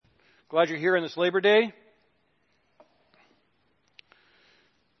Glad you're here on this Labor Day.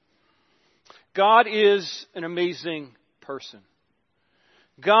 God is an amazing person.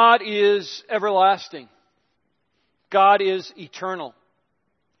 God is everlasting. God is eternal.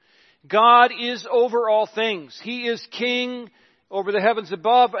 God is over all things. He is king over the heavens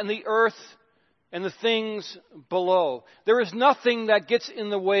above and the earth and the things below. There is nothing that gets in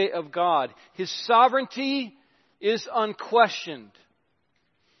the way of God. His sovereignty is unquestioned.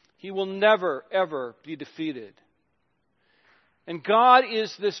 He will never, ever be defeated. And God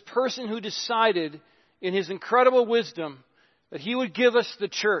is this person who decided in His incredible wisdom that He would give us the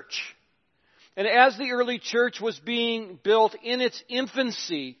church. And as the early church was being built in its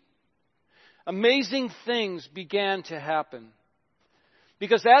infancy, amazing things began to happen.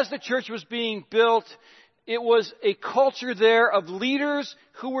 Because as the church was being built, it was a culture there of leaders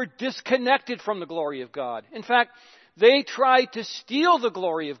who were disconnected from the glory of God. In fact, they tried to steal the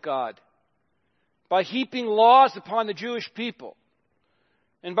glory of God by heaping laws upon the Jewish people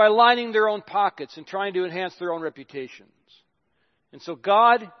and by lining their own pockets and trying to enhance their own reputations. And so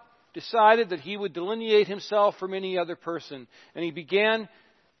God decided that He would delineate Himself from any other person. And He began,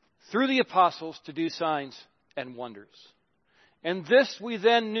 through the apostles, to do signs and wonders. And this we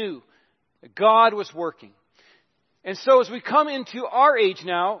then knew, that God was working. And so as we come into our age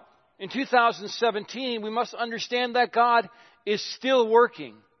now, in 2017, we must understand that God is still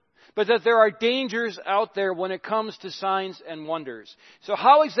working, but that there are dangers out there when it comes to signs and wonders. So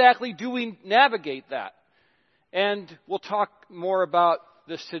how exactly do we navigate that? And we'll talk more about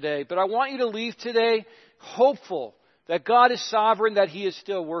this today. But I want you to leave today hopeful that God is sovereign, that He is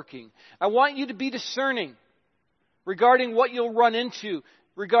still working. I want you to be discerning regarding what you'll run into,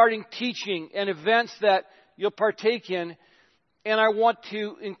 regarding teaching and events that you'll partake in. And I want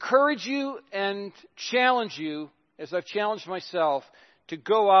to encourage you and challenge you, as I've challenged myself, to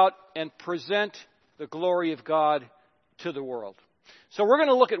go out and present the glory of God to the world. So we're going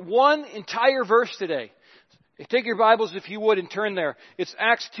to look at one entire verse today. Take your Bibles, if you would, and turn there. It's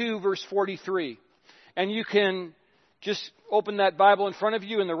Acts 2, verse 43. And you can just open that Bible in front of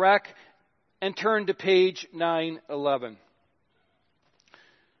you in the rack and turn to page 911.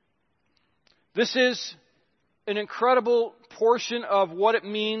 This is an incredible portion of what it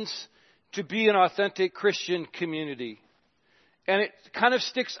means to be an authentic Christian community. And it kind of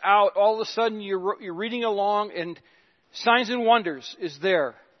sticks out. All of a sudden you're reading along and signs and wonders is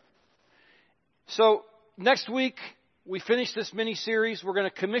there. So next week we finish this mini-series. We're going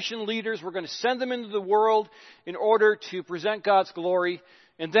to commission leaders. We're going to send them into the world in order to present God's glory.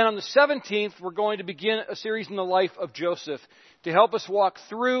 And then on the 17th, we're going to begin a series in the life of Joseph to help us walk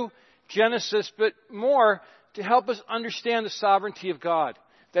through Genesis, but more to help us understand the sovereignty of God,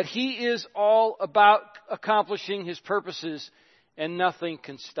 that He is all about accomplishing His purposes and nothing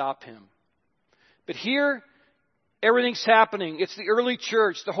can stop Him. But here, everything's happening. It's the early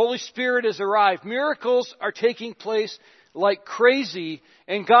church. The Holy Spirit has arrived. Miracles are taking place like crazy,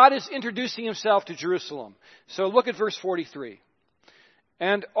 and God is introducing Himself to Jerusalem. So look at verse 43.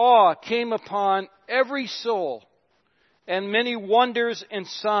 And awe came upon every soul, and many wonders and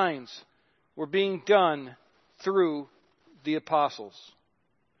signs were being done through the apostles.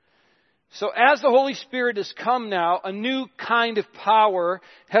 So as the Holy Spirit has come now, a new kind of power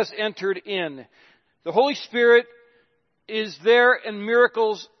has entered in. The Holy Spirit is there and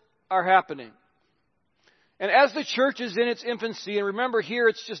miracles are happening. And as the church is in its infancy, and remember here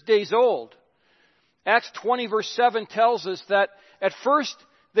it's just days old, Acts 20 verse 7 tells us that at first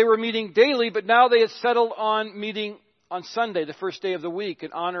they were meeting daily, but now they had settled on meeting on Sunday, the first day of the week,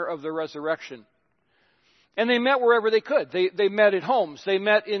 in honor of the resurrection. And they met wherever they could. They met at homes. They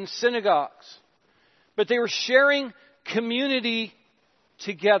met in synagogues. But they were sharing community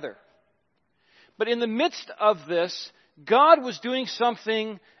together. But in the midst of this, God was doing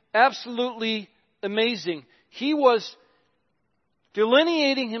something absolutely amazing. He was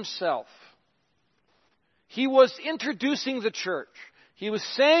delineating Himself. He was introducing the church. He was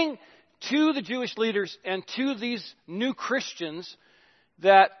saying to the Jewish leaders and to these new Christians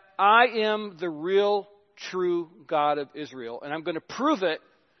that I am the real, true God of Israel. And I'm going to prove it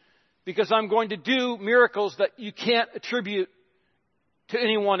because I'm going to do miracles that you can't attribute to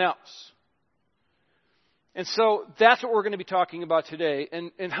anyone else. And so that's what we're going to be talking about today,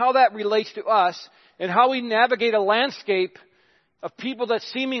 and how that relates to us, and how we navigate a landscape of people that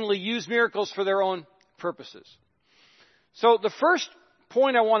seemingly use miracles for their own purposes. So the first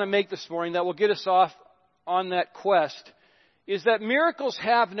point I want to make this morning that will get us off on that quest is that miracles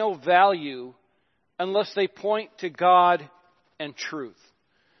have no value unless they point to God and truth.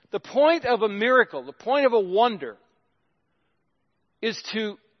 The point of a miracle, the point of a wonder, is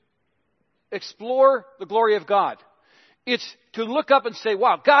to explore the glory of God. It's to look up and say,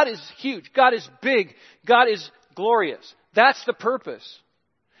 wow, God is huge. God is big. God is glorious. That's the purpose.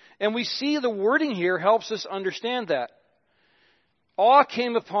 And we see the wording here helps us understand that. Awe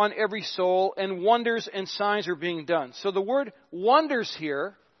came upon every soul, and wonders and signs are being done. So the word wonders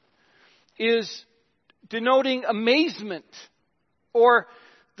here is denoting amazement, or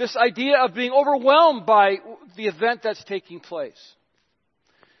this idea of being overwhelmed by the event that's taking place.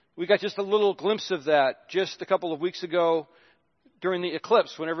 We got just a little glimpse of that just a couple of weeks ago during the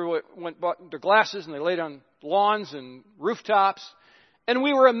eclipse, when everyone bought their glasses and they laid on lawns and rooftops. And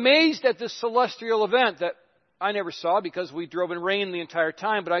we were amazed at this celestial event that I never saw because we drove in rain the entire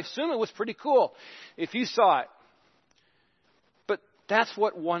time, but I assume it was pretty cool if you saw it. But that's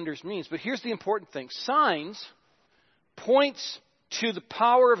what wonders means. But here's the important thing. Signs points to the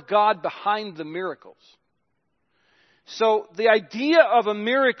power of God behind the miracles. So the idea of a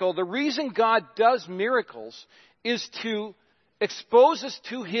miracle, the reason God does miracles is to expose us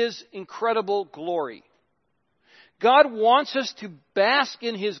to His incredible glory. God wants us to bask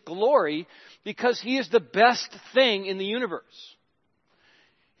in His glory because He is the best thing in the universe.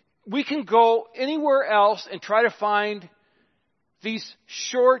 We can go anywhere else and try to find these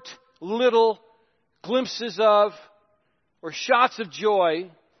short little glimpses of or shots of joy.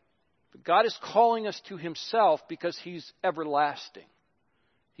 But God is calling us to Himself because He's everlasting.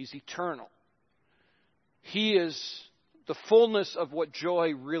 He's eternal. He is the fullness of what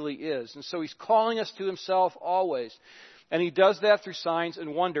joy really is. And so He's calling us to Himself always. And He does that through signs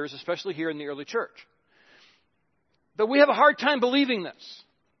and wonders, especially here in the early church. But we have a hard time believing this.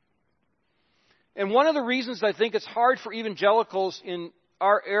 And one of the reasons I think it's hard for evangelicals in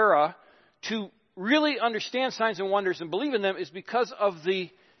our era to really understand signs and wonders and believe in them is because of the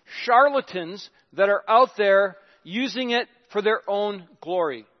charlatans that are out there using it for their own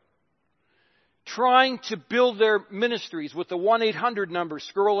glory. Trying to build their ministries with the 1-800 number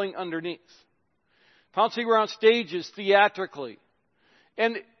scrolling underneath. Pouncing around stages theatrically.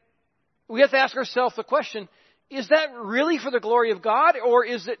 And we have to ask ourselves the question, is that really for the glory of God, or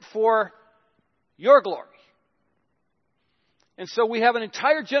is it for your glory? And so we have an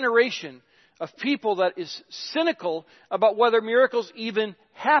entire generation of people that is cynical about whether miracles even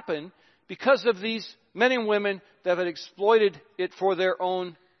happen because of these men and women that have exploited it for their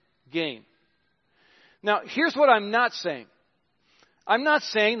own gain. Now, here's what I'm not saying. I'm not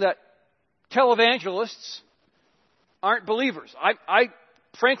saying that televangelists aren't believers. I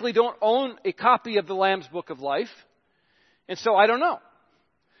frankly don't own a copy of the Lamb's Book of Life, and so I don't know.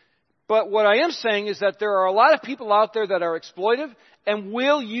 But what I am saying is that there are a lot of people out there that are exploitive and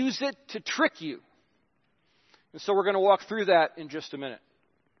will use it to trick you. And so we're going to walk through that in just a minute.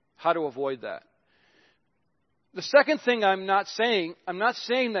 How to avoid that. The second thing I'm not saying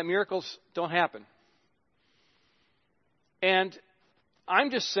that miracles don't happen. And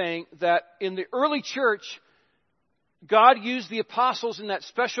I'm just saying that in the early church, God used the apostles in that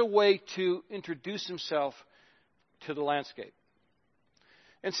special way to introduce Himself to the landscape.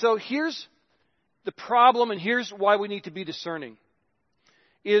 And so here's the problem, and here's why we need to be discerning.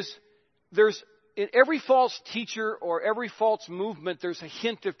 Is there's in every false teacher or every false movement, there's a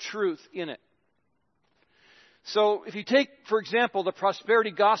hint of truth in it. So if you take, for example, the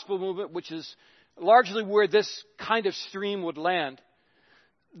prosperity gospel movement, which is largely where this kind of stream would land.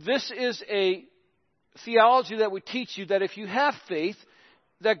 This is a theology that would teach you that if you have faith,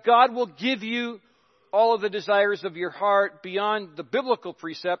 that God will give you all of the desires of your heart beyond the biblical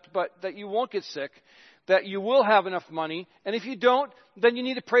precept, but that you won't get sick, that you will have enough money, and if you don't, then you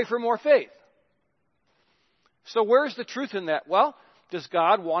need to pray for more faith. So where's the truth in that? Well, does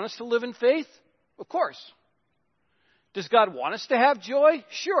God want us to live in faith? Of course. Does God want us to have joy?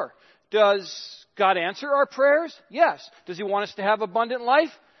 Sure. Does God answer our prayers? Yes. Does He want us to have abundant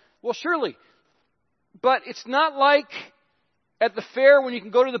life? Well, surely. But it's not like at the fair when you can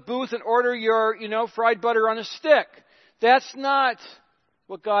go to the booth and order your, fried butter on a stick. That's not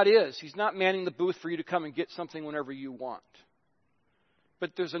what God is. He's not manning the booth for you to come and get something whenever you want.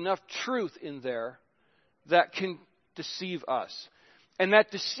 But there's enough truth in there that can deceive us. And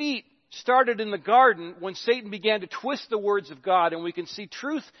that deceit started in the garden when Satan began to twist the words of God, and we can see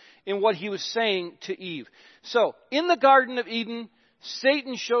truth in what he was saying to Eve. So, in the Garden of Eden,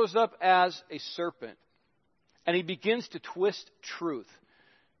 Satan shows up as a serpent, and he begins to twist truth.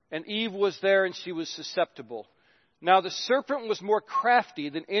 And Eve was there, and she was susceptible. Now, the serpent was more crafty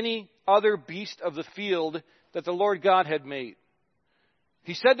than any other beast of the field that the Lord God had made.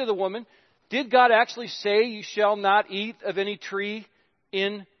 He said to the woman, "Did God actually say you shall not eat of any tree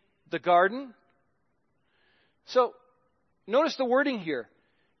in the garden?" So, notice the wording here.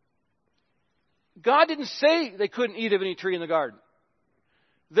 God didn't say they couldn't eat of any tree in the garden.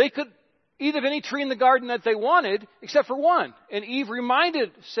 They could eat of any tree in the garden that they wanted, except for one. And Eve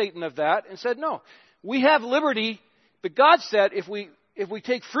reminded Satan of that and said, no, we have liberty, but God said if we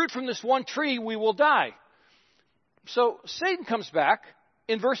take fruit from this one tree, we will die. So Satan comes back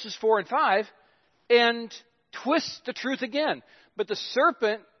in verses 4 and 5 and twists the truth again. But the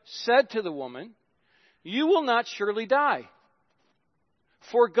serpent said to the woman, you will not surely die.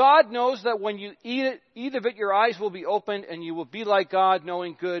 For God knows that when you eat of it, your eyes will be opened and you will be like God,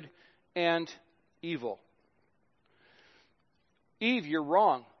 knowing good and evil. Eve, you're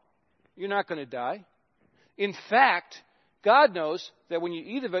wrong. You're not going to die. In fact, God knows that when you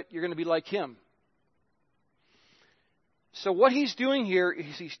eat of it, you're going to be like Him. So what He's doing here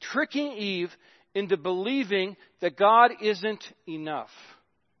is He's tricking Eve into believing that God isn't enough.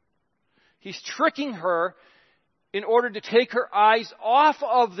 He's tricking her in order to take her eyes off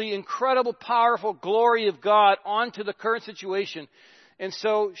of the incredible, powerful glory of God onto the current situation. And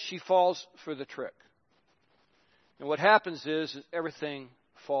so she falls for the trick. And what happens is everything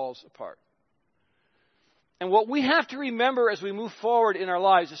falls apart. And what we have to remember as we move forward in our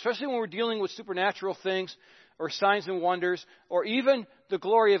lives, especially when we're dealing with supernatural things or signs and wonders or even the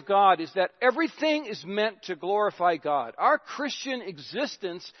glory of God, is that everything is meant to glorify God. Our Christian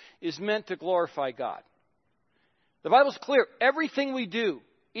existence is meant to glorify God. The Bible's clear. Everything we do,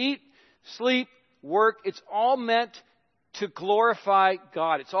 eat, sleep, work, it's all meant to glorify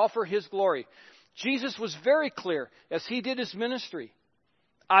God. It's all for His glory. Jesus was very clear as He did His ministry.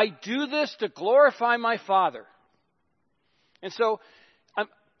 I do this to glorify my Father. And so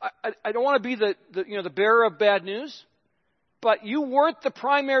I don't want to be the bearer of bad news, but you weren't the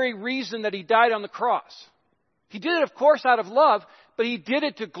primary reason that He died on the cross. He did it, of course, out of love, but He did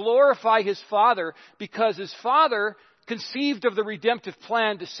it to glorify His Father because His Father conceived of the redemptive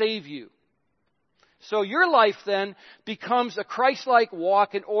plan to save you. So your life then becomes a Christ-like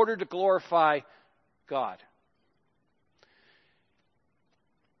walk in order to glorify God.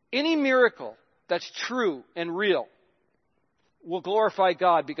 Any miracle that's true and real will glorify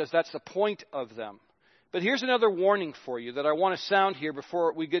God because that's the point of them. But here's another warning for you that I want to sound here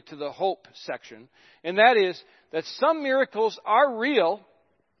before we get to the hope section. And that is that some miracles are real,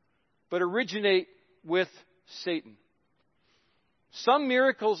 but originate with Satan. Some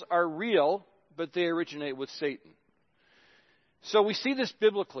miracles are real, but they originate with Satan. So we see this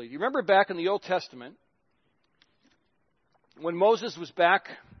biblically. You remember back in the Old Testament, when Moses was back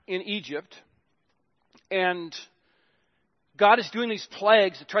in Egypt, and God is doing these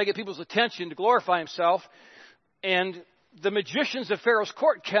plagues to try to get people's attention to glorify Himself. And the magicians of Pharaoh's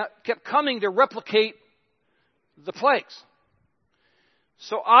court kept coming to replicate the plagues.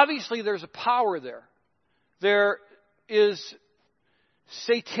 So obviously there's a power there. There is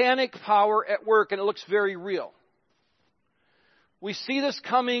satanic power at work, and it looks very real. We see this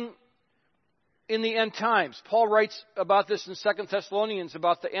coming in the end times. Paul writes about this in 2 Thessalonians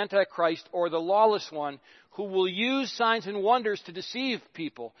about the Antichrist or the lawless one who will use signs and wonders to deceive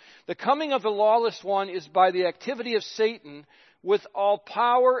people. The coming of the lawless one is by the activity of Satan with all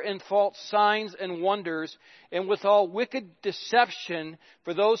power and false signs and wonders and with all wicked deception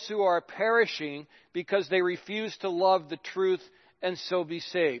for those who are perishing because they refuse to love the truth and so be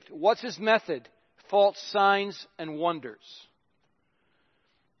saved. What's his method? False signs and wonders.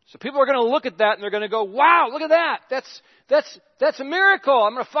 So people are going to look at that and they're going to go, wow, look at that. That's a miracle.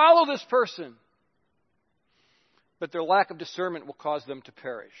 I'm going to follow this person. But their lack of discernment will cause them to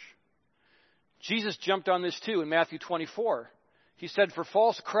perish. Jesus jumped on this too in Matthew 24. He said, for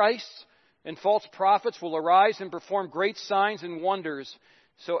false Christs and false prophets will arise and perform great signs and wonders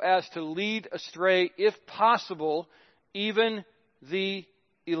so as to lead astray, if possible, even the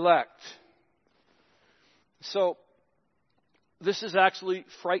elect. So this is actually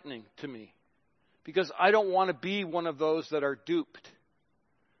frightening to me because I don't want to be one of those that are duped.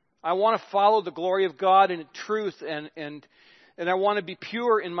 I want to follow the glory of God in truth and I want to be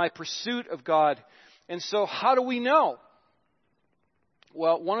pure in my pursuit of God. And so how do we know?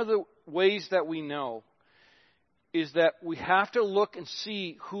 Well, one of the ways that we know is that we have to look and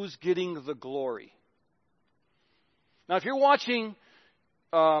see who's getting the glory. Now, if you're watching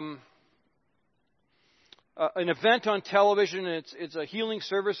an event on television and it's a healing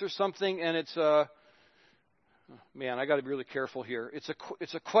service or something and it's man, I got to be really careful here.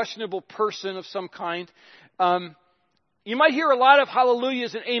 It's a questionable person of some kind. You might hear a lot of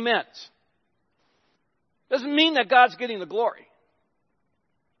hallelujahs and amens. Doesn't mean that God's getting the glory.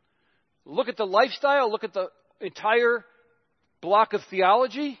 Look at the lifestyle. Look at the entire block of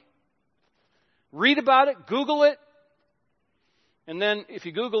theology. Read about it. Google it. And then if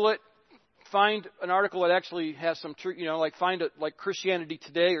you Google it, find an article that actually has some truth, like find it like Christianity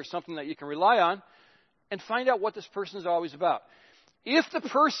Today or something that you can rely on, and find out what this person is always about. If the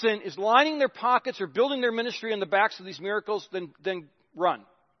person is lining their pockets or building their ministry on the backs of these miracles, then run.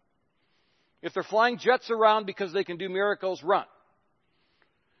 If they're flying jets around because they can do miracles, run.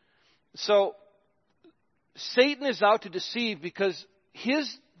 So, Satan is out to deceive because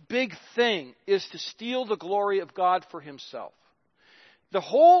his big thing is to steal the glory of God for himself. The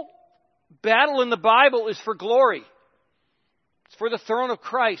whole battle in the Bible is for glory. It's for the throne of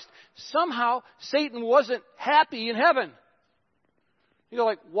Christ. Somehow, Satan wasn't happy in heaven. You're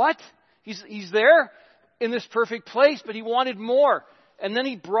like, what? He's there in this perfect place, but he wanted more. And then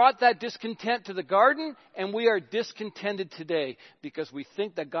he brought that discontent to the garden, and we are discontented today because we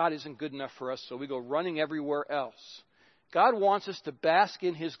think that God isn't good enough for us, so we go running everywhere else. God wants us to bask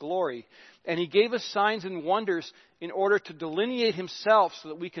in his glory, and he gave us signs and wonders in order to delineate himself so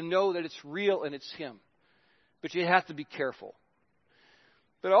that we can know that it's real and it's him. But you have to be careful.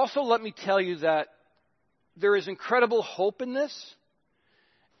 But also let me tell you that there is incredible hope in this,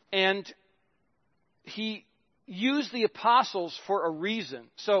 and he used the apostles for a reason.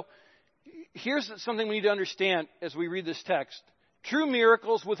 So here's something we need to understand as we read this text. True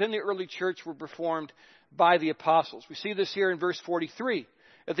miracles within the early church were performed by the apostles. We see this here in verse 43.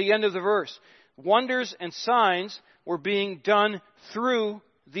 At the end of the verse, wonders and signs were being done through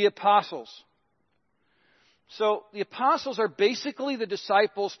the apostles. So the apostles are basically the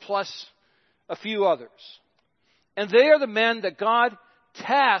disciples plus a few others. And they are the men that God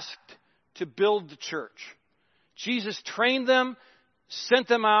tasked to build the church. Jesus trained them, sent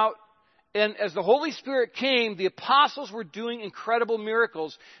them out, and as the Holy Spirit came, the apostles were doing incredible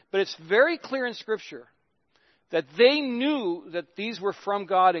miracles. But it's very clear in Scripture that they knew that these were from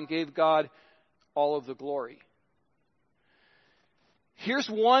God and gave God all of the glory. Here's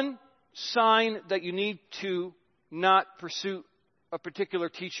one sign that you need to not pursue a particular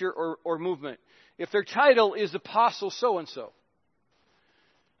teacher or movement. If their title is Apostle so-and-so.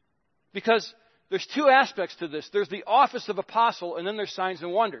 Because there's two aspects to this. There's the office of apostle, and then there's signs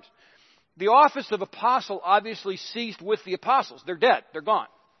and wonders. The office of apostle obviously ceased with the apostles. They're dead. They're gone.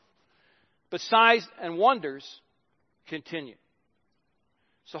 But signs and wonders continue.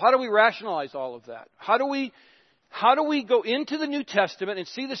 So how do we rationalize all of that? How do we go into the New Testament and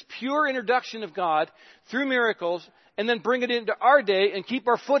see this pure introduction of God through miracles and then bring it into our day and keep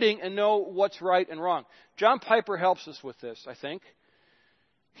our footing and know what's right and wrong? John Piper helps us with this, I think.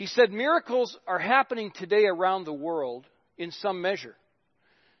 He said miracles are happening today around the world in some measure.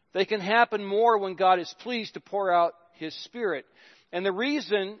 They can happen more when God is pleased to pour out his Spirit. And the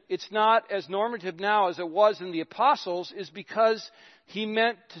reason it's not as normative now as it was in the apostles is because he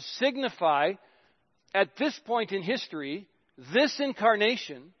meant to signify at this point in history, this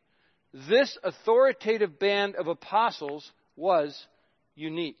incarnation, this authoritative band of apostles was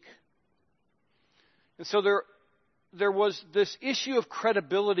unique. And so there was this issue of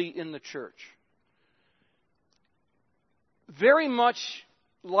credibility in the church. Very much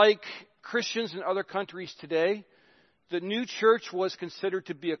like Christians in other countries today, the new church was considered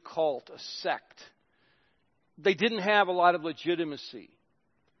to be a cult, a sect. They didn't have a lot of legitimacy.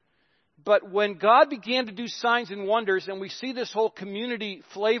 But when God began to do signs and wonders, and we see this whole community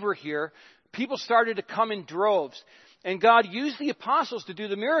flavor here, people started to come in droves. And God used the apostles to do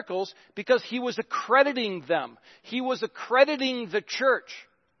the miracles because he was accrediting them. He was accrediting the church.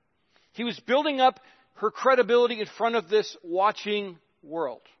 He was building up her credibility in front of this watching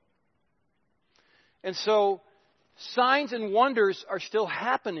world. And so, signs and wonders are still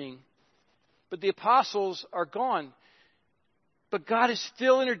happening, but the apostles are gone. But God is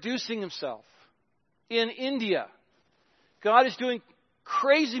still introducing himself. In India, God is doing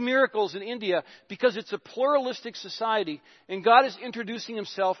crazy miracles in India because it's a pluralistic society, and God is introducing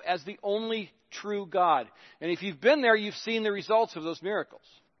himself as the only true God. And if you've been there, you've seen the results of those miracles.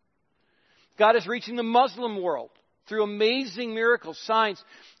 God is reaching the Muslim world through amazing miracles, signs.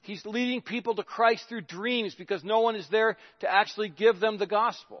 He's leading people to Christ through dreams because no one is there to actually give them the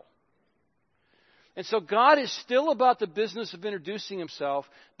gospel. And so God is still about the business of introducing himself,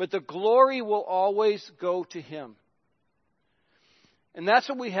 but the glory will always go to him. And that's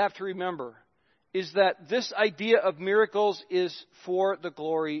what we have to remember, is that this idea of miracles is for the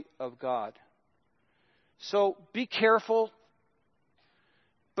glory of God. So be careful,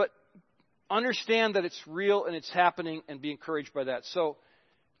 but understand that it's real and it's happening, and be encouraged by that. So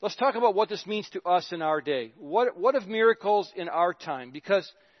let's talk about what this means to us in our day. What of miracles in our time? Because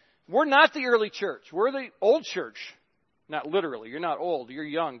we're not the early church. We're the old church. Not literally. You're not old. You're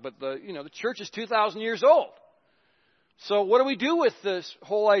young. But the church is 2,000 years old. So what do we do with this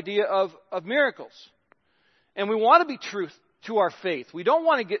whole idea of miracles? And we want to be true to our faith. We don't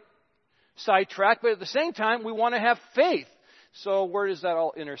want to get sidetracked, but at the same time, we want to have faith. So where does that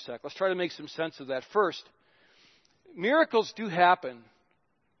all intersect? Let's try to make some sense of that. First, miracles do happen,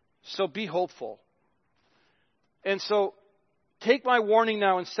 so be hopeful. And so take my warning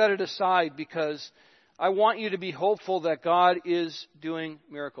now and set it aside, because I want you to be hopeful that God is doing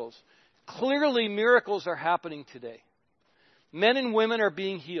miracles. Clearly, miracles are happening today. Men and women are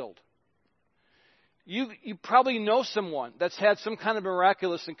being healed. You probably know someone that's had some kind of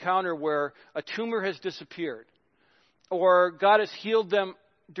miraculous encounter where a tumor has disappeared, or God has healed them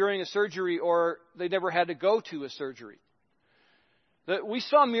during a surgery, or they never had to go to a surgery. We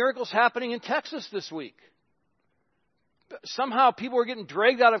saw miracles happening in Texas this week. Somehow people were getting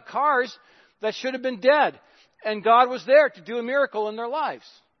dragged out of cars that should have been dead, and God was there to do a miracle in their lives.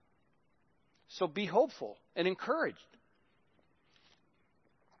 So be hopeful and encouraged.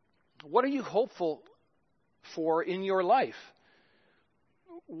 What are you hopeful for in your life?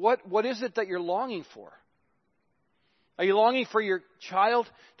 What is it that you're longing for? Are you longing for your child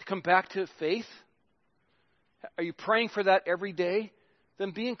to come back to faith? Are you praying for that every day?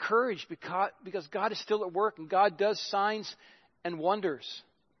 Then be encouraged, because God is still at work and God does signs and wonders.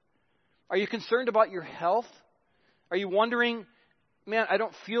 Are you concerned about your health? Are you wondering, man, I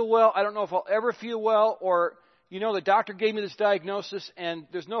don't feel well. I don't know if I'll ever feel well. Or, the doctor gave me this diagnosis and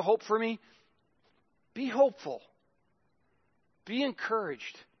there's no hope for me. Be hopeful. Be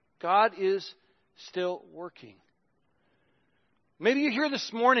encouraged. God is still working. Maybe you're here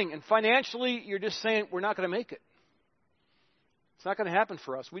this morning and financially you're just saying, we're not going to make it. It's not going to happen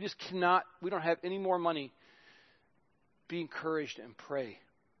for us. We just cannot. We don't have any more money. Be encouraged and pray,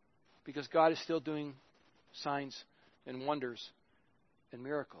 because God is still doing signs and wonders and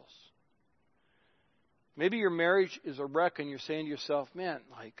miracles. Maybe your marriage is a wreck and you're saying to yourself, man,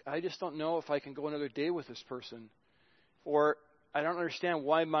 I just don't know if I can go another day with this person. Or I don't understand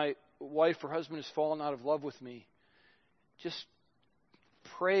why my wife or husband has fallen out of love with me. Just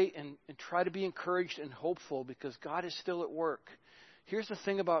pray and try to be encouraged and hopeful, because God is still at work. Here's the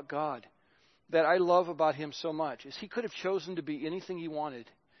thing about God that I love about Him so much, is He could have chosen to be anything He wanted,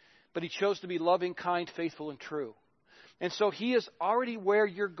 but He chose to be loving, kind, faithful, and true. And so He is already where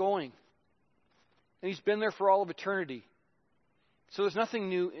you're going. And He's been there for all of eternity. So there's nothing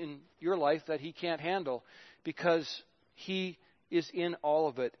new in your life that He can't handle, because He is in all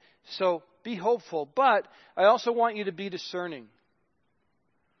of it. So be hopeful. But I also want you to be discerning.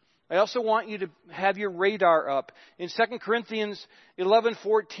 I also want you to have your radar up. In 2 Corinthians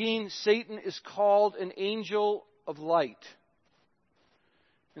 11:14, Satan is called an angel of light.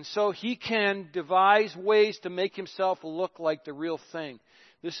 And so he can devise ways to make himself look like the real thing.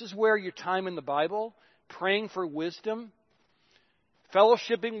 This is where your time in the Bible, praying for wisdom,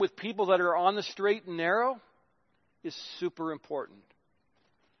 fellowshipping with people that are on the straight and narrow is super important.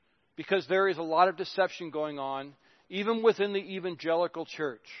 Because there is a lot of deception going on, even within the evangelical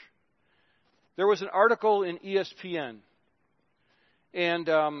church. There was an article in ESPN, and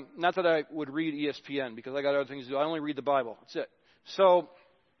not that I would read ESPN, because I got other things to do. I only read the Bible. That's it. So,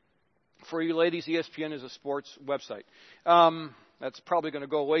 for you ladies, ESPN is a sports website. That's probably going to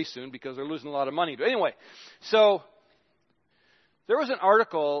go away soon, because they're losing a lot of money. But anyway, so there was an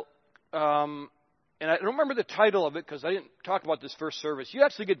article, and I don't remember the title of it because I didn't talk about this first service. You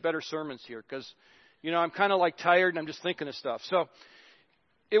actually get better sermons here because, I'm kind of tired and I'm just thinking of stuff. So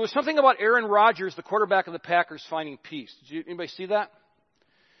it was something about Aaron Rodgers, the quarterback of the Packers, finding peace. Did anybody see that?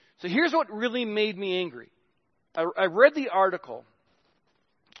 So here's what really made me angry. I read the article,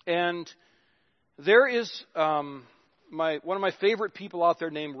 and there is one of my favorite people out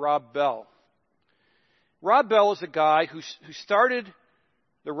there named Rob Bell. Rob Bell is a guy who started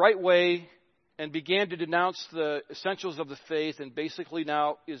the right way and began to denounce the essentials of the faith, and basically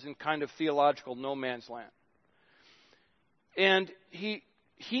now is in kind of theological no man's land. And he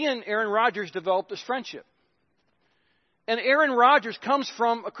and Aaron Rodgers developed this friendship. And Aaron Rodgers comes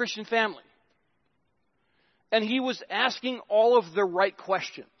from a Christian family. And he was asking all of the right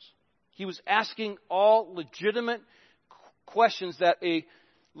questions. He was asking all legitimate questions that a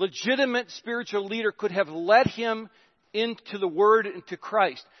legitimate spiritual leader could have led him into the Word and to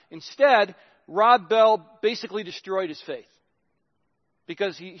Christ. Instead, Rob Bell basically destroyed his faith.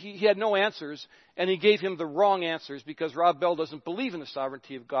 Because he had no answers, and he gave him the wrong answers, because Rob Bell doesn't believe in the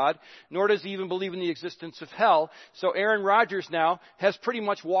sovereignty of God, nor does he even believe in the existence of hell. So Aaron Rodgers now has pretty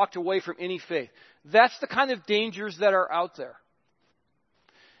much walked away from any faith. That's the kind of dangers that are out there.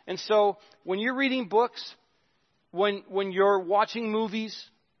 And so when you're reading books, when you're watching movies,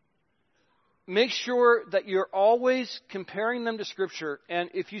 make sure that you're always comparing them to Scripture. And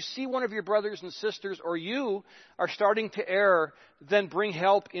if you see one of your brothers and sisters or you are starting to err, then bring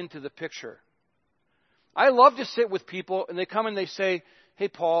help into the picture. I love to sit with people and they come and they say, hey,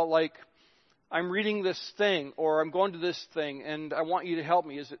 Paul, like, I'm reading this thing or I'm going to this thing and I want you to help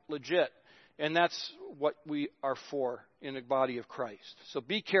me. Is it legit? And that's what we are for in the body of Christ. So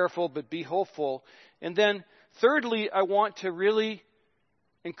be careful, but be hopeful. And then thirdly, I want to really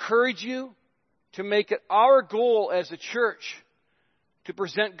encourage you to make it our goal as a church to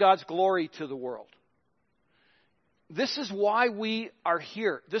present God's glory to the world. This is why we are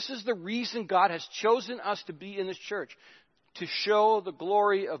here. This is the reason God has chosen us to be in this church, to show the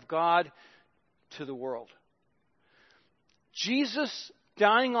glory of God to the world. Jesus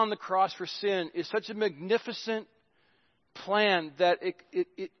dying on the cross for sin is such a magnificent plan that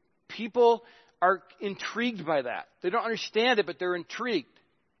people are intrigued by that. They don't understand it, but they're intrigued.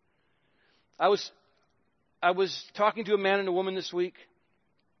 I was talking to a man and a woman this week,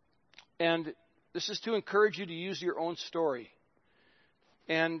 and this is to encourage you to use your own story.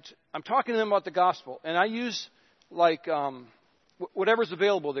 And I'm talking to them about the gospel, and I use like whatever's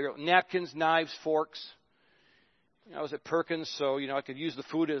available there: napkins, knives, forks. I was at Perkins, so I could use the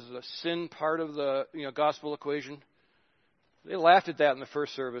food as a sin part of the gospel equation. They laughed at that in the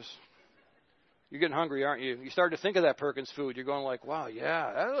first service. You're getting hungry, aren't you? You start to think of that Perkins food. You're going like, wow,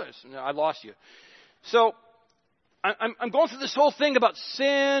 yeah, that is. No, I lost you. So I'm going through this whole thing about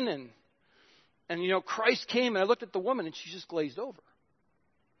sin and Christ came, and I looked at the woman and she just glazed over.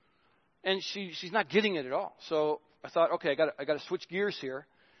 And she's not getting it at all. So I thought, okay, I got to switch gears here.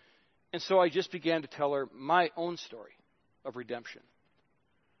 And so I just began to tell her my own story of redemption.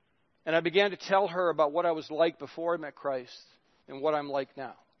 And I began to tell her about what I was like before I met Christ and what I'm like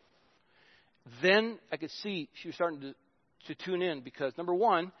now. Then I could see she was starting to tune in because, number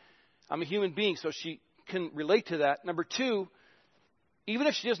one, I'm a human being, so she can relate to that. Number two, even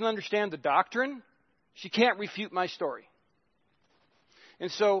if she doesn't understand the doctrine, she can't refute my story. And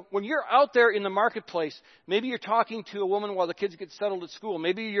so when you're out there in the marketplace, maybe you're talking to a woman while the kids get settled at school.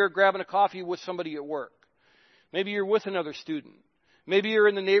 Maybe you're grabbing a coffee with somebody at work. Maybe you're with another student. Maybe you're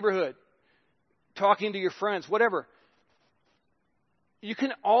in the neighborhood talking to your friends, whatever. You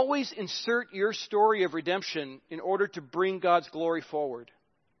can always insert your story of redemption in order to bring God's glory forward.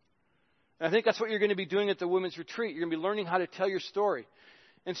 And I think that's what you're going to be doing at the women's retreat. You're going to be learning how to tell your story.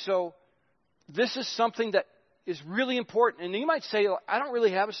 And so this is something that is really important. And you might say, I don't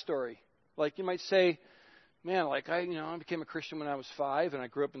really have a story. Like you might say, man, like I became a Christian when I was 5 and I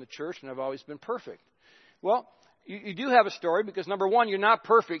grew up in the church and I've always been perfect. Well, you do have a story because number one, you're not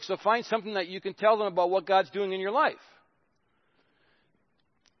perfect. So find something that you can tell them about what God's doing in your life.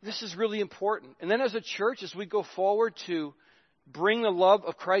 This is really important. And then as a church, as we go forward to bring the love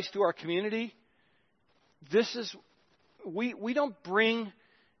of Christ to our community, we don't bring.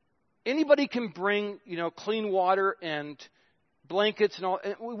 Anybody can bring, clean water and blankets and all.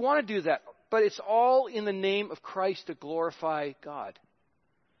 And we want to do that. But it's all in the name of Christ to glorify God.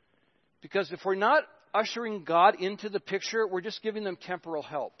 Because if we're not ushering God into the picture, we're just giving them temporal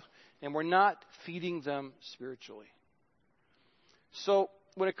help. And we're not feeding them spiritually. So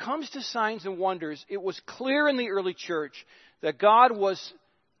when it comes to signs and wonders, it was clear in the early church that God was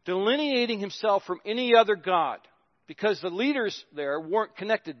delineating himself from any other God. Because the leaders there weren't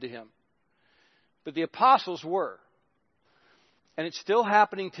connected to him. But the apostles were. And it's still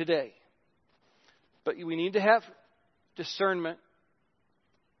happening today. But we need to have discernment.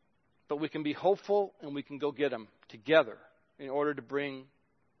 But we can be hopeful and we can go get them together in order to bring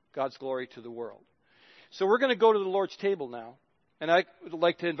God's glory to the world. So we're going to go to the Lord's table now. And I would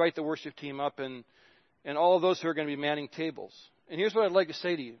like to invite the worship team up and all of those who are going to be manning tables. And here's what I'd like to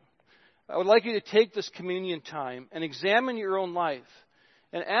say to you. I would like you to take this communion time and examine your own life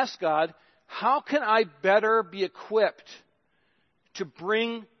and ask God, how can I better be equipped to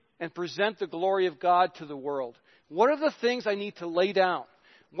bring and present the glory of God to the world? What are the things I need to lay down?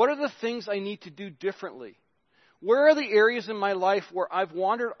 What are the things I need to do differently? Where are the areas in my life where I've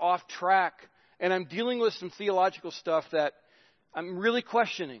wandered off track and I'm dealing with some theological stuff that I'm really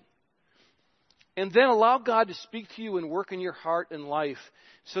questioning? And then allow God to speak to you and work in your heart and life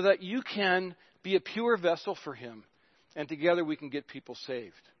so that you can be a pure vessel for him. And together we can get people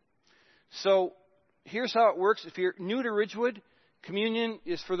saved. So here's how it works. If you're new to Ridgewood, communion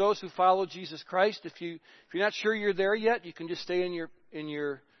is for those who follow Jesus Christ. If you're not sure you're there yet, you can just stay in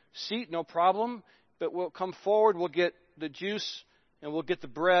your seat, no problem. But we'll come forward, we'll get the juice, and we'll get the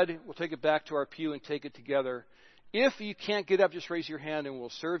bread. We'll take it back to our pew and take it together. If you can't get up, just raise your hand and we'll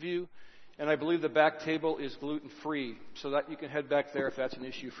serve you. And I believe the back table is gluten-free, so that you can head back there if that's an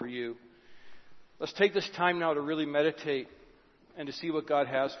issue for you. Let's take this time now to really meditate and to see what God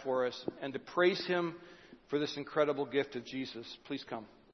has for us and to praise Him for this incredible gift of Jesus. Please come.